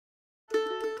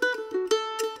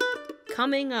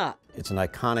coming up. It's an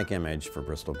iconic image for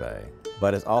Bristol Bay,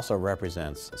 but it also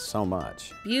represents so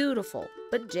much. Beautiful,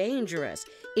 but dangerous,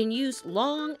 in use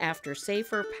long after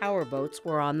safer powerboats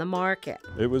were on the market.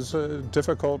 It was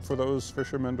difficult for those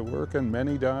fishermen to work, and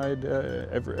many died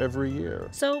every year.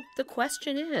 So the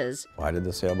question is, why did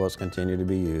the sailboats continue to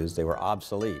be used? They were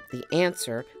obsolete. The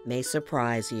answer may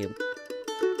surprise you.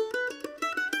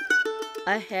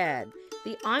 Ahead,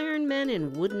 the Iron Men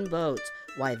in wooden boats,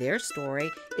 why their story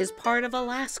is part of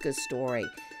Alaska's story,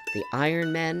 the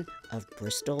Iron Men of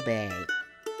Bristol Bay.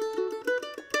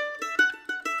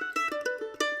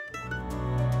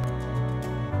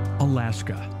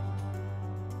 Alaska,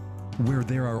 where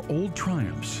there are old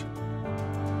triumphs,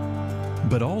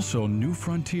 but also new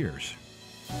frontiers,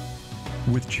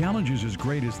 with challenges as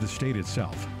great as the state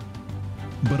itself,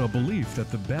 but a belief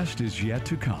that the best is yet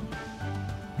to come,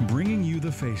 bringing you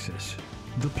the faces,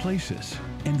 the places,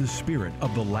 and the spirit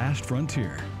of the last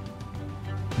frontier.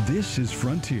 This is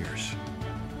Frontiers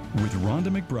with Rhonda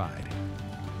McBride.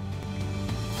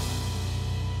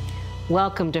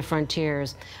 Welcome to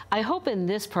Frontiers. I hope in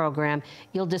this program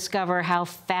you'll discover how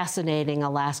fascinating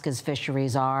Alaska's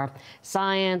fisheries are.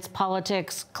 Science,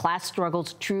 politics, class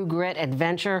struggles, true grit,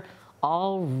 adventure,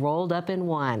 all rolled up in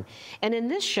one. And in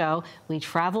this show, we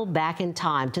travel back in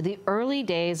time to the early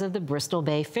days of the Bristol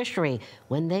Bay fishery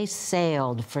when they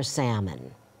sailed for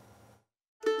salmon.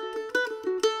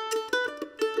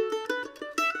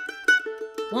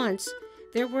 Once,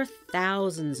 there were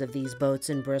thousands of these boats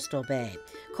in Bristol Bay,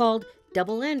 called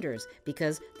double-enders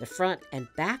because the front and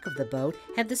back of the boat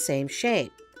had the same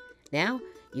shape. Now,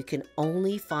 you can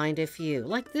only find a few,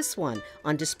 like this one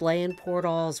on display in Port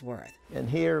Allsworth. And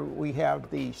here we have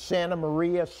the Santa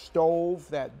Maria stove.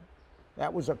 That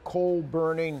was a coal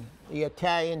burning. The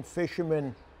Italian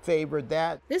fishermen favored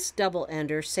that. This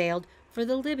double-ender sailed for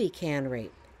the Libby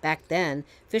cannery. Back then,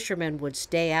 fishermen would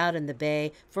stay out in the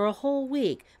bay for a whole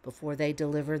week before they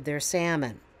delivered their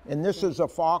salmon. And this is a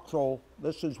foxhole.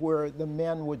 This is where the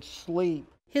men would sleep.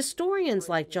 Historians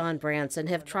like John Branson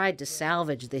have tried to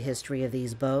salvage the history of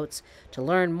these boats. To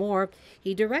learn more,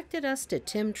 he directed us to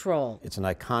Tim Troll. It's an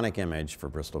iconic image for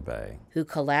Bristol Bay, who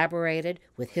collaborated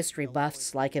with history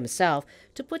buffs like himself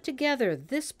to put together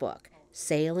this book,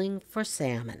 Sailing for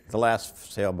Salmon. The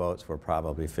last sailboats were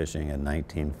probably fishing in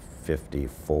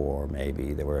 1954,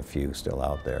 maybe. There were a few still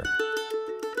out there.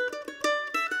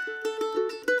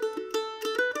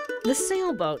 The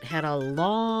sailboat had a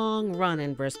long run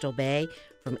in Bristol Bay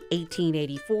from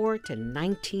 1884 to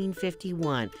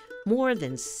 1951, more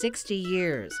than 60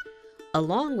 years.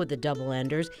 Along with the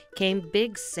double-enders came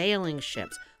big sailing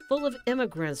ships full of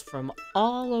immigrants from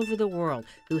all over the world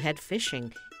who had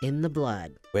fishing in the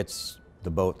blood. It's the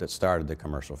boat that started the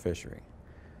commercial fishery.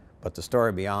 But the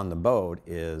story beyond the boat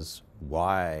is,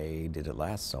 why did it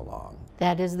last so long?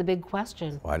 That is the big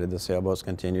question. Why did the sailboats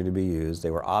continue to be used? They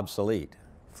were obsolete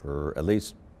for at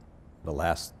least the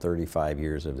last 35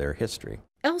 years of their history.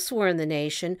 Elsewhere in the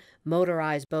nation,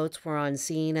 motorized boats were on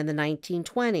scene in the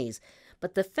 1920s,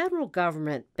 but the federal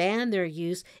government banned their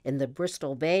use in the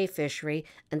Bristol Bay fishery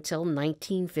until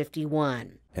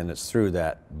 1951. And it's through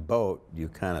that boat you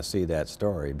kind of see that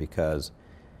story, because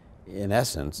in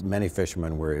essence, many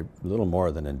fishermen were little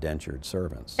more than indentured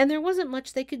servants. And there wasn't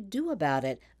much they could do about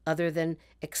it other than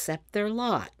accept their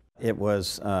lot. It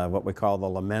was what we call the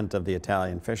lament of the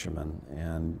Italian fishermen,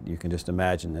 and you can just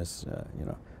imagine this,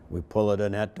 we pull it a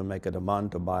net to make it a mun,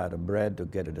 to buy it a bread, to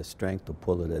get it a strength, to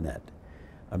pull it a net.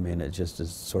 I mean, it just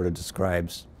sort of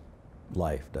describes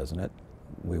life, doesn't it?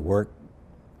 We work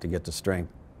to get the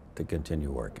strength to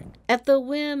continue working. At the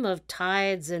whim of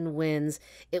tides and winds,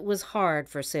 it was hard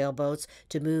for sailboats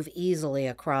to move easily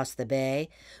across the bay,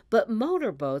 but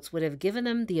motorboats would have given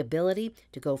them the ability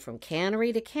to go from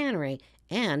cannery to cannery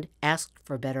and ask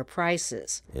for better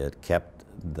prices. It kept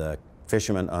the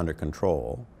fishermen under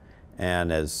control,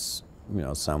 and as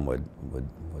some would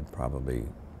probably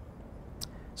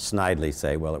snidely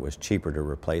say, well, it was cheaper to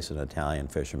replace an Italian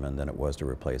fisherman than it was to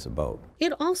replace a boat.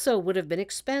 It also would have been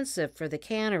expensive for the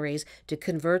canneries to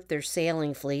convert their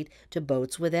sailing fleet to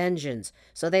boats with engines,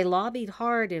 so they lobbied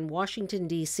hard in Washington,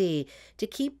 D.C. to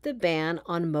keep the ban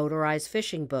on motorized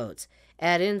fishing boats.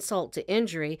 Add insult to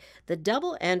injury, the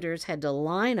double-enders had to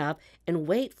line up and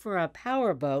wait for a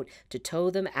powerboat to tow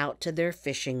them out to their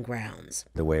fishing grounds.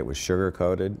 The way it was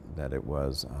sugar-coated, that it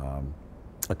was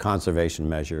a conservation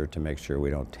measure to make sure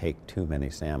we don't take too many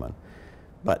salmon.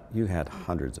 But you had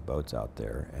hundreds of boats out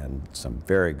there and some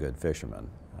very good fishermen.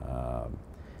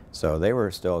 So they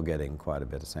were still getting quite a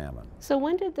bit of salmon. So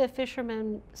when did the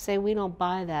fishermen say, we don't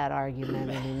buy that argument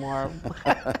anymore?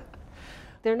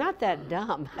 They're not that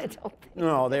dumb, I don't think.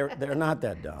 No, they're not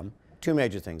that dumb. two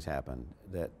major things happened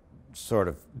that sort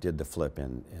of did the flip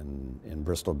in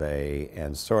Bristol Bay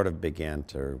and sort of began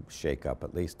to shake up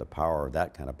at least the power,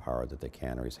 that kind of power that the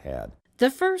canneries had. The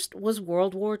first was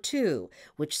World War II,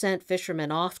 which sent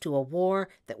fishermen off to a war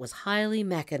that was highly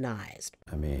mechanized.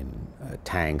 I mean,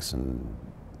 tanks and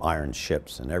iron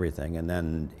ships and everything, and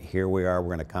then here we are,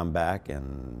 we're going to come back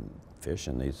and fish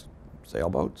in these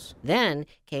sailboats. Then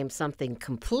came something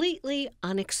completely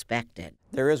unexpected.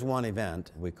 There is one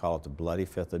event, we call it the Bloody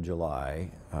 5th of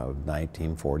July of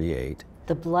 1948.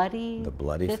 The Bloody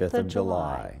 5th of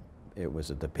July. It was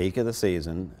at the peak of the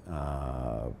season.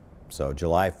 So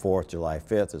July 4th, July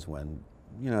 5th is when,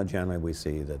 you know, generally we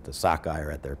see that the sockeye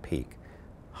are at their peak.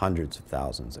 Hundreds of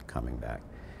thousands are coming back.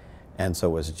 And so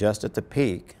it was just at the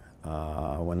peak,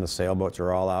 when the sailboats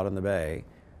are all out in the bay,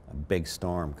 a big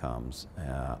storm comes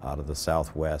out of the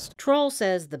southwest. Troll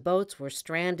says the boats were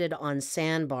stranded on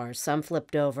sandbars, some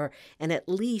flipped over, and at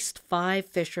least 5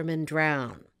 fishermen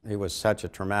drowned. It was such a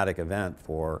traumatic event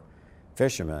for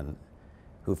fishermen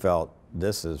who felt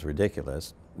this is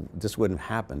ridiculous. This wouldn't have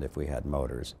happened if we had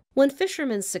motors. When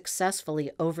fishermen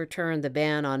successfully overturned the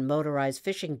ban on motorized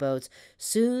fishing boats,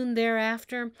 soon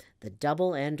thereafter, the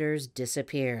double-enders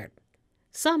disappeared.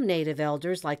 Some native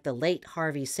elders, like the late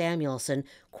Harvey Samuelson,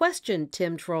 questioned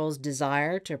Tim Troll's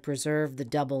desire to preserve the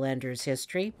double-enders'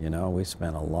 history. You know, we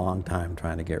spent a long time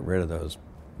trying to get rid of those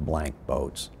blank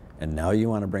boats, and now you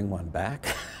want to bring one back?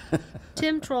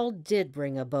 Tim Troll did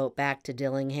bring a boat back to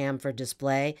Dillingham for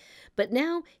display, but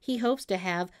now he hopes to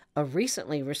have a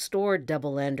recently restored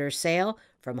double-ender sail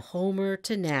from Homer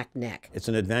to Naknek. It's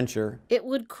an adventure. It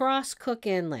would cross Cook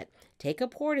Inlet, take a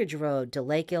portage road to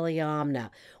Lake Iliamna,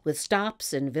 with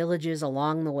stops in villages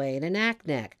along the way to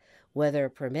Naknek, weather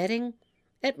permitting,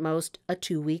 at most a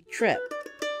 2-week trip.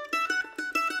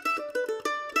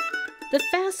 The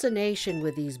fascination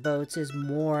with these boats is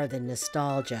more than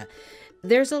nostalgia.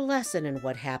 There's a lesson in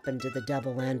what happened to the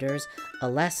double-enders, a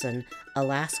lesson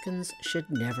Alaskans should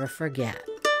never forget.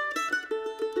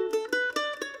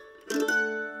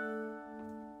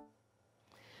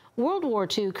 World War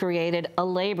II created a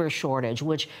labor shortage,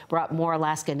 which brought more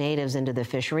Alaska Natives into the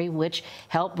fishery, which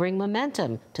helped bring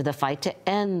momentum to the fight to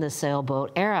end the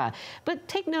sailboat era. But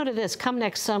take note of this. Come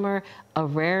next summer, a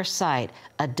rare sight,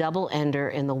 a double-ender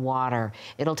in the water.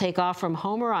 It'll take off from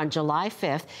Homer on July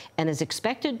 5th and is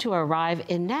expected to arrive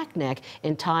in Naknek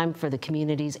in time for the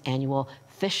community's annual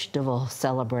Festival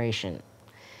celebration.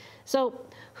 So,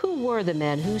 who were the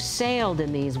men who sailed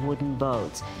in these wooden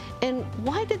boats? And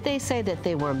why did they say that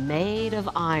they were made of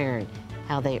iron?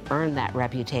 How they earned that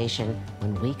reputation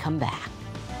when we come back.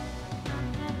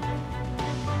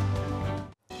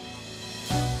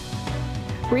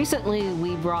 Recently,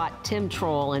 we brought Tim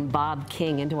Troll and Bob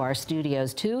King into our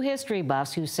studios, 2 history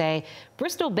buffs who say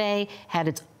Bristol Bay had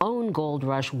its own gold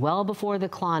rush well before the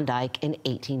Klondike in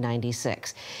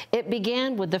 1896. It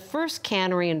began with the first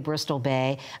cannery in Bristol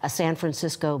Bay. A San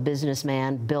Francisco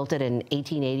businessman built it in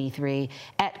 1883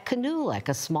 at Canoolek,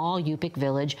 a small Yupik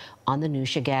village on the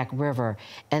Nushagak River.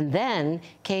 And then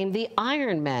came the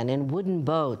iron men in wooden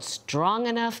boats, strong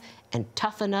enough and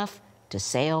tough enough to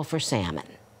sail for salmon.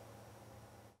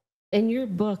 In your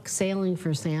book, Sailing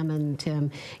for Salmon,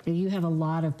 Tim, you have a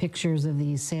lot of pictures of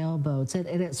these sailboats, and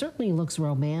it certainly looks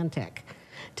romantic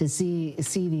to see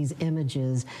these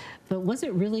images. But was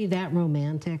it really that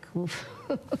romantic?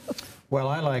 Well,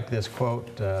 I like this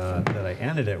quote that I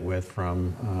ended it with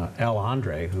from L.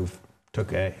 Andre, who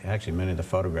took actually many of the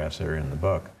photographs that are in the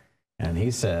book. And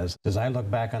he says, as I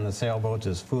look back on the sailboats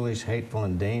as foolish, hateful,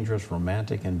 and dangerous,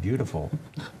 romantic, and beautiful,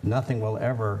 nothing will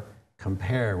ever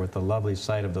compare with the lovely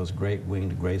sight of those great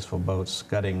winged, graceful boats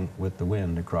scudding with the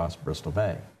wind across Bristol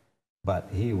Bay. But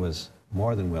he was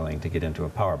more than willing to get into a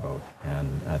powerboat, and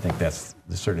I think that's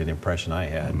certainly the impression I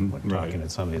had when talking to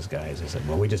some of these guys. They said,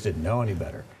 well, we just didn't know any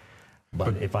better.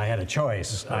 But if I had a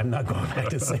choice, I'm not going back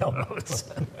to sailboats.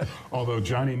 Although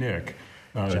John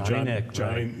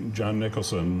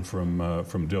Nicholson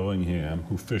from Dillingham,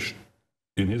 who fished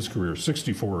in his career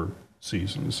 64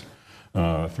 seasons,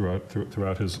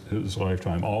 throughout his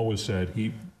lifetime, always said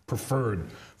he preferred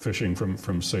fishing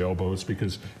from sailboats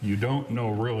because you don't know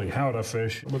really how to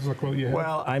fish. What's the quote you had?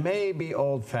 Well, I may be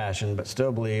old-fashioned, but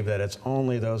still believe that it's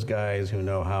only those guys who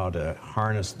know how to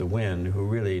harness the wind who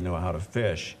really know how to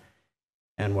fish.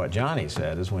 And what Johnny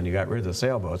said is when you got rid of the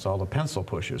sailboats, all the pencil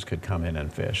pushers could come in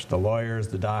and fish. The lawyers,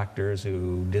 the doctors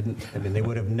who didn't, I mean, they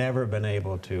would have never been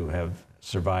able to have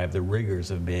survived the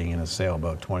rigors of being in a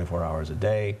sailboat 24 hours a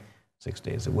day, 6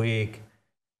 days a week,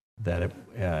 that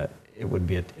it would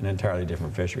be an entirely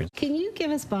different fishery. Can you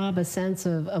give us, Bob, a sense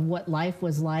of what life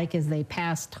was like as they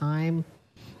passed time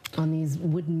On these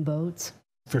wooden boats?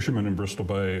 Fishermen in Bristol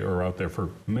Bay are out there for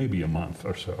maybe a month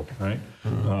or so, right?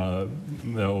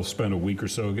 They'll spend a week or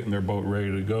so getting their boat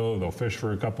ready to go. They'll fish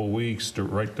for a couple of weeks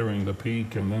right during the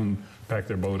peak, and then pack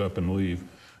their boat up and leave,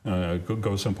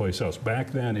 go someplace else.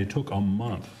 Back then, it took a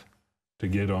month to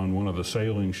get on one of the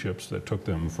sailing ships that took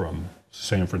them from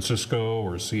San Francisco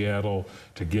or Seattle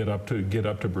to get up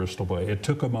to Bristol Bay. It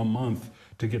took them a month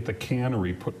to get the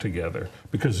cannery put together,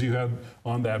 because you had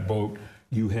on that boat,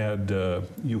 you had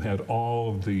all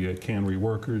of the cannery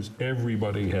workers.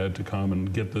 Everybody had to come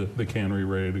and get the cannery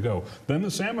ready to go. Then the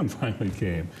salmon finally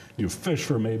came. You fish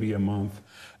for maybe a month.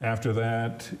 After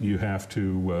that, you have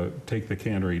to take the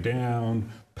cannery down,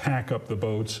 pack up the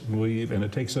boats, and leave, and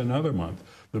it takes another month.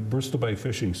 The Bristol Bay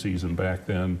fishing season back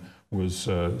then was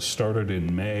started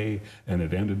in May and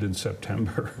it ended in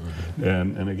September.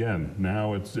 And again,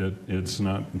 now it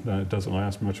doesn't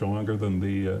last much longer than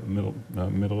the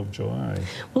middle of July.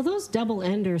 Well, those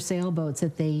double-ender sailboats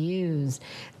that they used,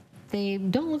 they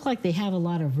don't look like they have a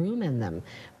lot of room in them,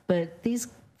 but these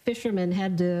fishermen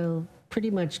had to pretty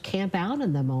much camp out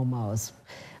in them almost.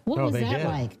 What was that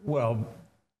like? Well,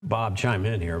 Bob, chime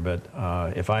in here, but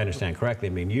if I understand correctly,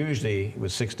 I mean, usually it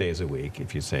was 6 days a week,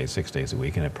 if you say 6 days a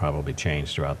week, and it probably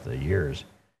changed throughout the years.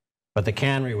 But the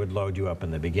cannery would load you up in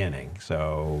the beginning,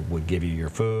 so would give you your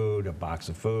food, a box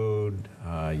of food,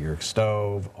 your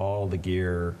stove, all the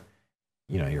gear,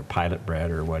 you know, your pilot bread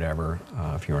or whatever.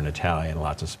 If you're an Italian,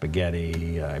 lots of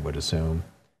spaghetti, I would assume.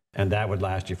 And that would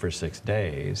last you for 6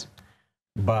 days.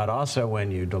 But also when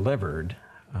you delivered,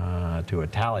 to a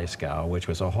tally scow, which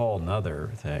was a whole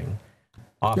nother thing.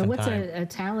 Now, what's a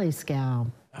tally scow?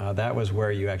 That was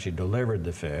where you actually delivered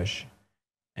the fish,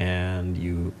 and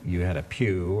you had a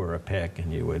pew or a pick,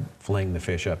 and you would fling the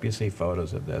fish up. You see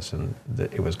photos of this, and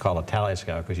it was called a tally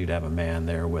scow because you'd have a man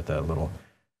there with a little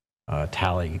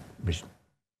tally.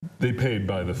 They paid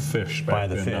by the fish back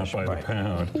then, not by the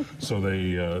pound. So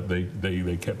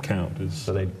they kept count.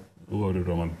 So they loaded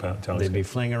on tally. They'd be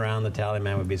flinging around. The tally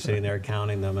man would be sitting there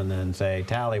counting them and then say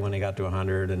tally when he got to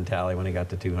 100 and tally when he got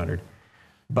to 200.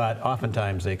 But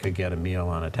oftentimes they could get a meal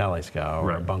on a tally scow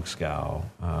or a bunk scow,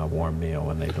 warm meal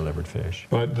when they delivered fish.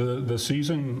 But the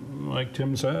season, like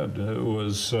Tim said,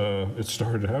 it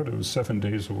started out, it was 7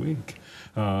 days a week.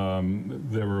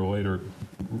 There were later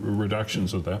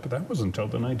reductions of that, but that wasn't until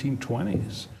the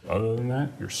 1920s. Other than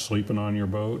that, you're sleeping on your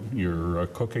boat, you're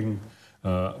cooking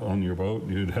on your boat.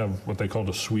 You'd have what they called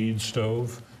a Swede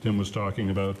stove. Tim was talking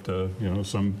about, you know,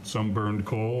 some burned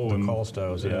coal. And coal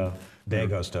stoves, yeah.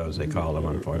 Dago stoves, they call them,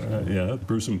 unfortunately. Yeah,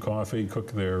 brew some coffee,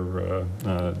 cook their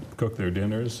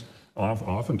dinners.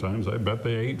 Oftentimes, I bet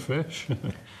they ate fish.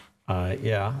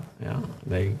 Yeah.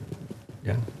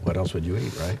 What else would you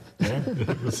eat, right? Yeah,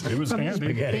 it was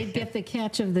handy. They'd get the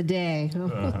catch of the day.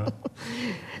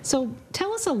 So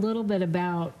tell us a little bit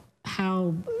about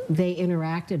how they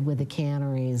interacted with the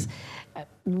canneries.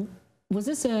 Was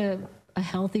this a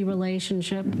healthy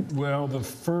relationship? Well, the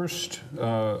first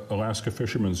Alaska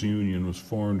Fishermen's Union was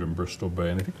formed in Bristol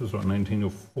Bay, and I think it was about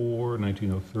 1904,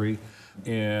 1903.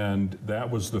 And that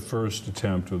was the first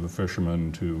attempt of the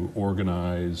fishermen to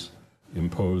organize,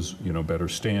 impose, you know, better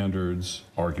standards,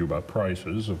 argue about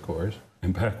prices, of course.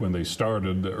 And back when they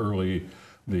started, the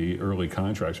early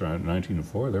contracts around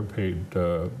 1904, they're paid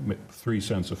 3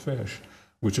 cents a fish,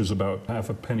 which is about half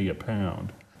a penny a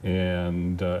pound,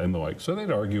 and the like. So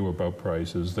they'd argue about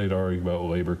prices, they'd argue about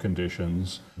labor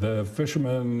conditions. The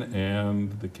fishermen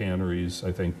and the canneries,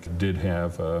 I think, did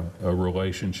have a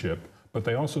relationship, but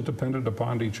they also depended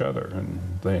upon each other, and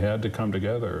they had to come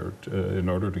together in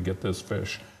order to get this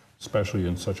fish, especially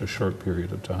in such a short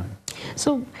period of time.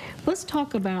 So let's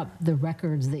talk about the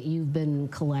records that you've been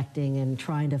collecting and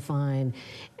trying to find,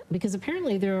 because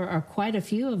apparently there are quite a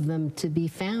few of them to be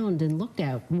found and looked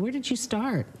at. Where did you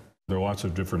start? There are lots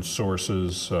of different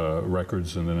sources,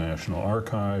 records in the National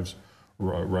Archives,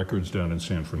 records down in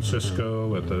San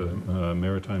Francisco at the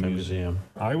Maritime Museum.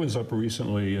 I was up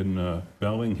recently in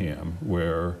Bellingham,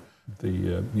 where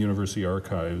the University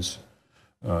Archives,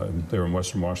 there in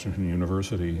Western Washington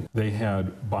University, they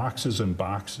had boxes and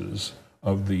boxes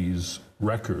of these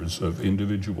records of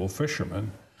individual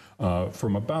fishermen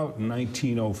from about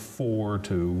 1904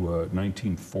 to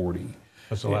 1940.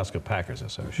 That's Alaska Packers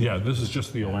Association. Yeah, this is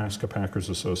just the Alaska Packers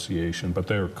Association, but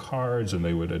there are cards, and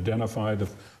they would identify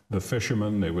the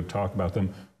fishermen, they would talk about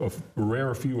them. A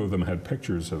rare few of them had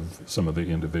pictures of some of the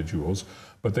individuals,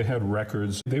 but they had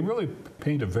records. They really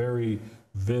paint a very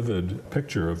vivid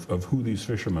picture of who these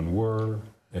fishermen were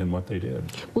and what they did.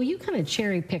 Well, you kind of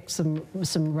cherry-picked some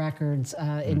records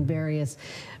in various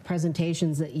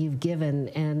presentations that you've given.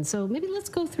 And so maybe let's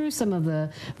go through some of the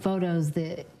photos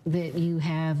that you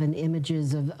have and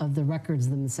images of the records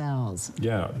themselves.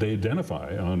 Yeah, they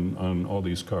identify on all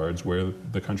these cards where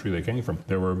the country they came from.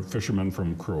 There were fishermen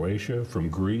from Croatia, from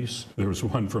Greece. There was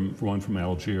one from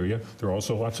Algeria. There are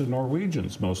also lots of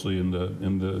Norwegians, mostly in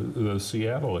the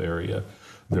Seattle area.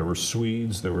 There were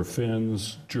Swedes, there were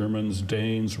Finns, Germans,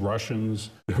 Danes,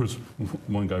 Russians. There was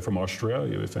one guy from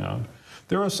Australia we found.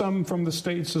 There are some from the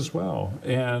States as well.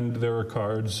 And there are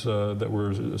cards that were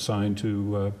assigned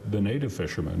to the native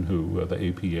fishermen who the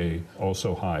APA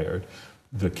also hired.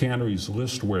 The canneries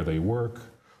list where they work,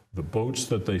 the boats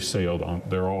that they sailed on.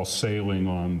 They're all sailing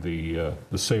on the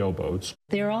sailboats.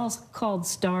 They're all called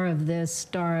Star of this,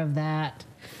 Star of that.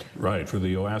 Right, for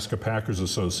the Alaska Packers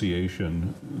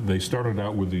Association, they started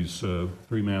out with these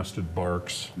three-masted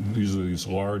barks. These are these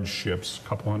large ships, a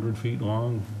couple 100 feet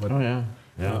long. Oh, yeah.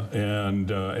 Yeah.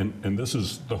 And this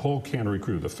is the whole cannery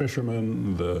crew, the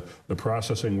fishermen, the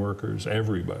processing workers,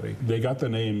 everybody. They got the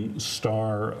name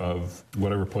Star of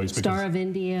whatever place. Star of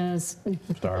India.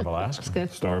 Star of Alaska.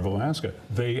 Star of Alaska.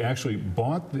 They actually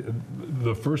bought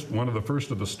one of the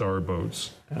first of the star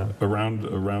boats around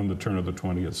the turn of the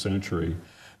 20th century.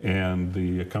 And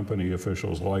the company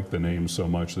officials liked the name so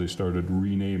much they started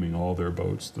renaming all their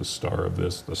boats the Star of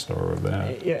this, the Star of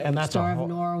that. Yeah, and that's Star of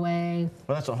Norway.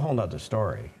 Well, that's a whole nother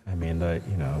story. I mean,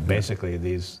 basically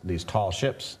these tall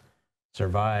ships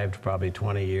survived probably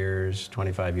 20 years,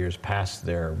 25 years past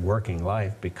their working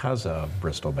life because of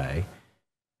Bristol Bay,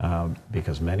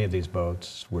 because many of these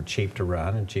boats were cheap to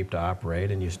run and cheap to operate,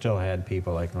 and you still had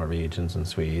people like Norwegians and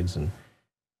Swedes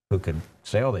who could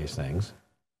sail these things.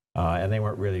 And they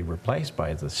weren't really replaced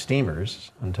by the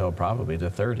steamers until probably the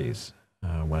 30s,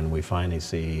 when we finally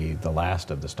see the last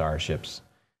of the starships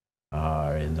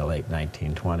in the late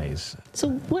 1920s. So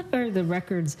what are the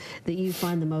records that you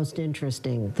find the most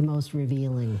interesting, the most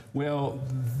revealing? Well,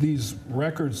 these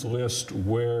records list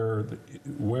where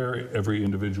every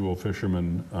individual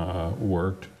fisherman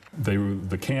worked.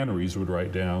 The canneries would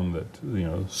write down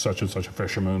that such and such a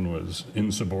fisherman was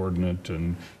insubordinate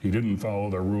and he didn't follow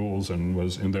the rules and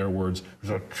was, in their words,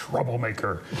 was a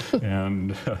troublemaker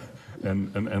and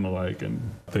the like. And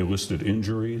they listed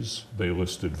injuries, they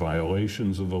listed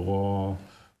violations of the law,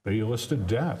 they listed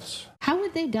deaths. How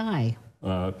would they die?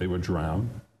 They would drown,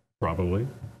 probably.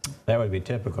 That would be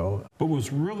typical. But what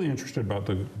was really interesting about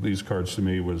these cards to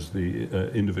me was the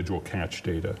individual catch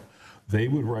data. They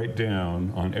would write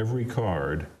down on every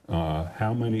card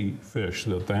how many fish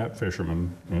that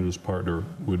fisherman and his partner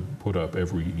would put up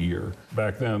every year.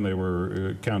 Back then, they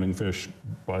were counting fish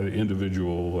by the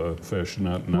individual fish,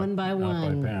 not one by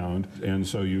one. By pound. And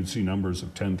so you'd see numbers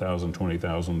of 10,000,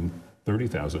 20,000,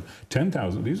 30,000.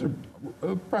 10,000, these are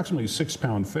approximately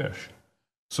 6-pound fish.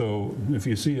 So if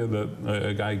you see that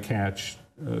a guy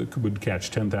would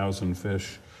catch 10,000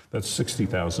 fish, that's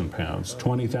 60,000 pounds.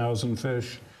 20,000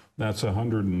 fish, that's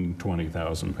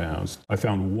 120,000 pounds. I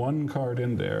found one card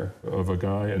in there of a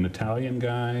guy, an Italian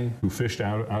guy, who fished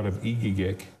out of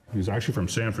Igigik. He's actually from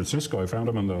San Francisco. I found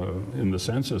him in the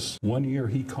census. One year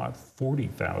he caught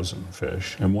 40,000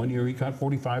 fish, and one year he caught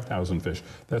 45,000 fish.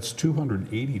 That's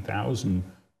 280,000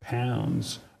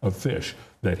 pounds of fish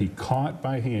that he caught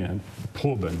by hand,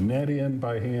 pulled the net in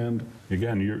by hand.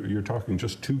 Again, you're talking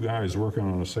just 2 guys working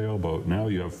on a sailboat. Now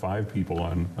you have 5 people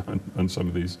on some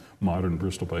of these modern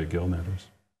Bristol Bay gill netters.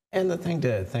 And the thing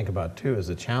to think about too is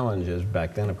the challenge is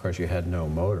back then, of course, you had no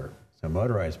motor. So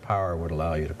motorized power would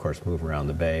allow you to, of course, move around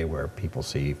the bay where people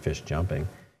see fish jumping.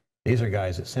 These are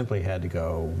guys that simply had to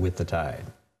go with the tide.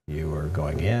 You were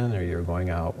going in or you were going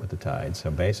out with the tide.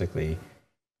 So basically,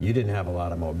 you didn't have a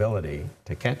lot of mobility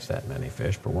to catch that many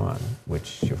fish, for one,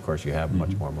 which, of course, you have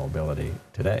much more mobility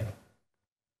today.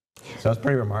 So it's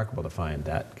pretty remarkable to find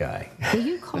that guy. Well,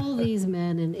 you call these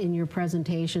men in your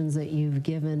presentations that you've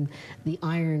given the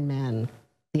Iron Men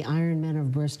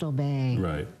of Bristol Bay.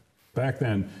 Right. Back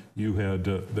then, you had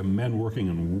the men working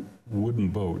in wooden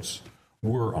boats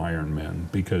were iron men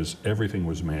because everything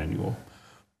was manual.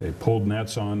 They pulled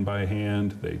nets on by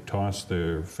hand. They tossed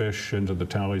their fish into the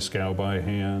tally scow by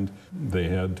hand. They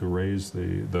had to raise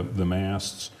the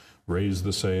masts, raise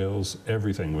the sails.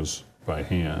 Everything was by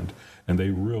hand. And they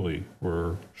really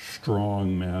were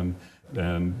strong men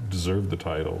and deserved the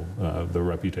title, the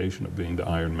reputation of being the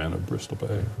Iron Men of Bristol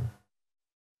Bay.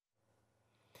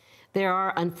 There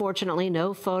are, unfortunately,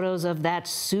 no photos of that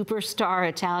superstar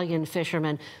Italian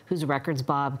fisherman whose records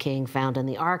Bob King found in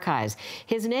the archives.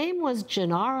 His name was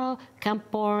Gennaro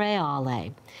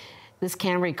Camporeale. This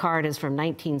cannery card is from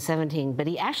 1917, but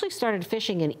he actually started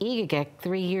fishing in Egegek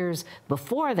 3 years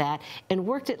before that and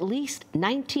worked at least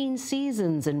 19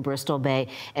 seasons in Bristol Bay.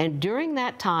 And during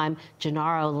that time,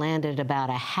 Gennaro landed about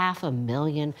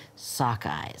 500,000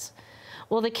 sockeyes.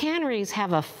 Well, the canneries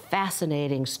have a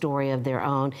fascinating story of their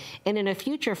own, and in a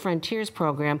future Frontiers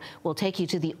program, we'll take you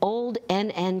to the old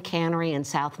NN Cannery in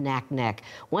South Naknek,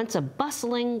 once a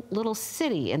bustling little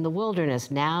city in the wilderness,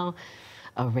 now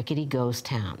a rickety ghost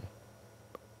town.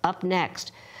 Up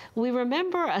next, we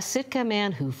remember a Sitka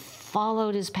man who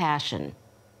followed his passion.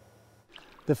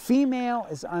 The female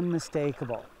is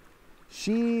unmistakable.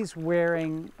 She's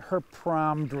wearing her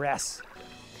prom dress.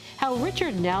 How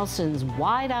Richard Nelson's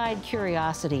wide-eyed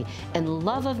curiosity and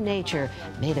love of nature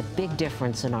made a big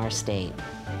difference in our state.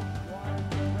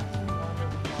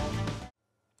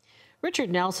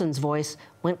 Richard Nelson's voice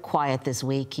went quiet this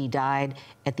week. He died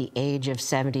at the age of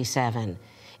 77.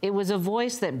 It was a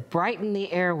voice that brightened the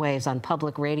airwaves on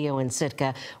public radio in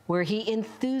Sitka, where he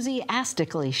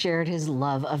enthusiastically shared his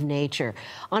love of nature.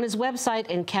 On his website,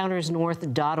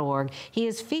 encountersnorth.org, he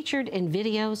is featured in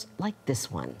videos like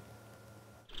this one.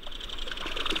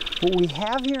 What we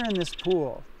have here in this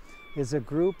pool is a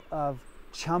group of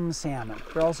chum salmon.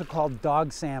 They're also called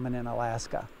dog salmon in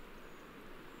Alaska.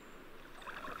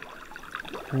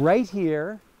 Right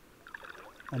here,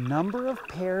 a number of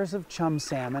pairs of chum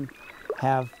salmon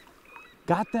have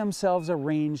got themselves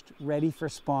arranged ready for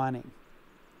spawning.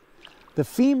 The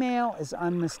female is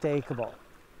unmistakable.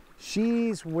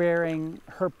 She's wearing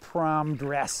her prom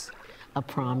dress. A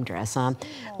prom dress on.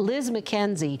 Liz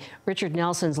McKenzie, Richard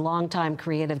Nelson's longtime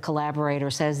creative collaborator,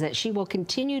 says that she will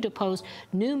continue to post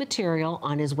new material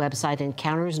on his website,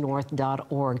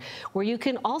 encountersnorth.org, where you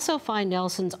can also find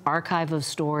Nelson's archive of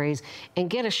stories and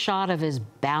get a shot of his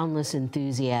boundless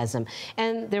enthusiasm.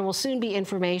 And there will soon be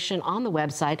information on the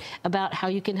website about how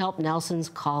you can help Nelson's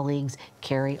colleagues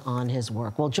carry on his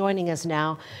work. Well, joining us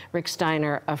now, Rick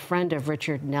Steiner, a friend of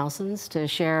Richard Nelson's, to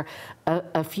share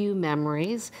a few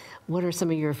memories. What are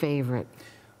some of your favorite?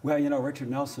 Well, you know, Richard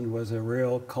Nelson was a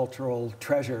real cultural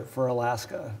treasure for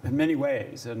Alaska in many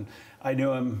ways. And I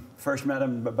knew him, first met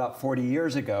him about 40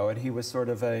 years ago, and he was sort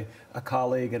of a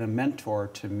colleague and a mentor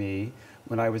to me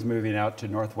when I was moving out to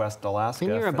Northwest Alaska.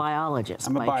 And you're a biologist.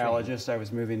 I'm a biologist. I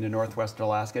was moving to Northwest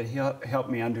Alaska. He helped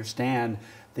me understand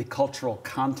the cultural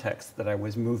context that I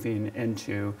was moving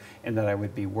into and that I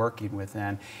would be working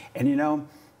within. And you know,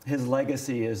 his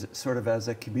legacy is sort of as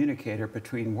a communicator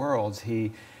between worlds.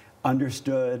 He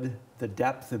understood the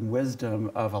depth and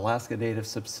wisdom of Alaska Native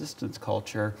subsistence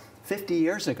culture 50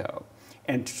 years ago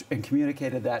and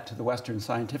communicated that to the Western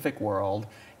scientific world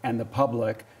and the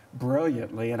public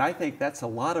brilliantly. And I think that's a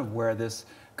lot of where this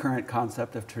current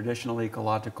concept of traditional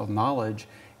ecological knowledge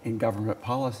in government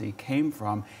policy came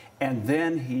from. And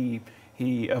then he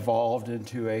evolved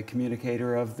into a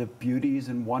communicator of the beauties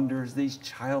and wonders, these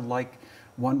childlike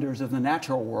wonders of the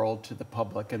natural world to the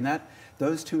public, and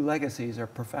those two legacies are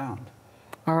profound.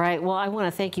 All right. Well, I want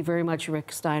to thank you very much,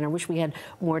 Rick Steiner. Wish we had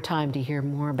more time to hear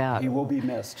more about. He will be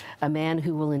missed. A man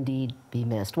who will indeed be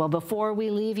missed. Well, before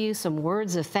we leave you, some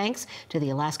words of thanks to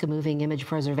the Alaska Moving Image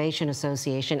Preservation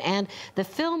Association and the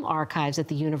Film Archives at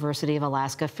the University of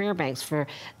Alaska Fairbanks for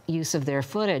use of their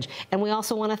footage. And we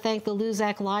also want to thank the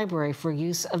Luzak Library for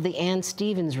use of the Ann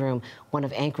Stevens Room, one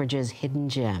of Anchorage's hidden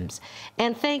gems.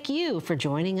 And thank you for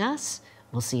joining us.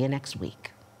 We'll see you next week.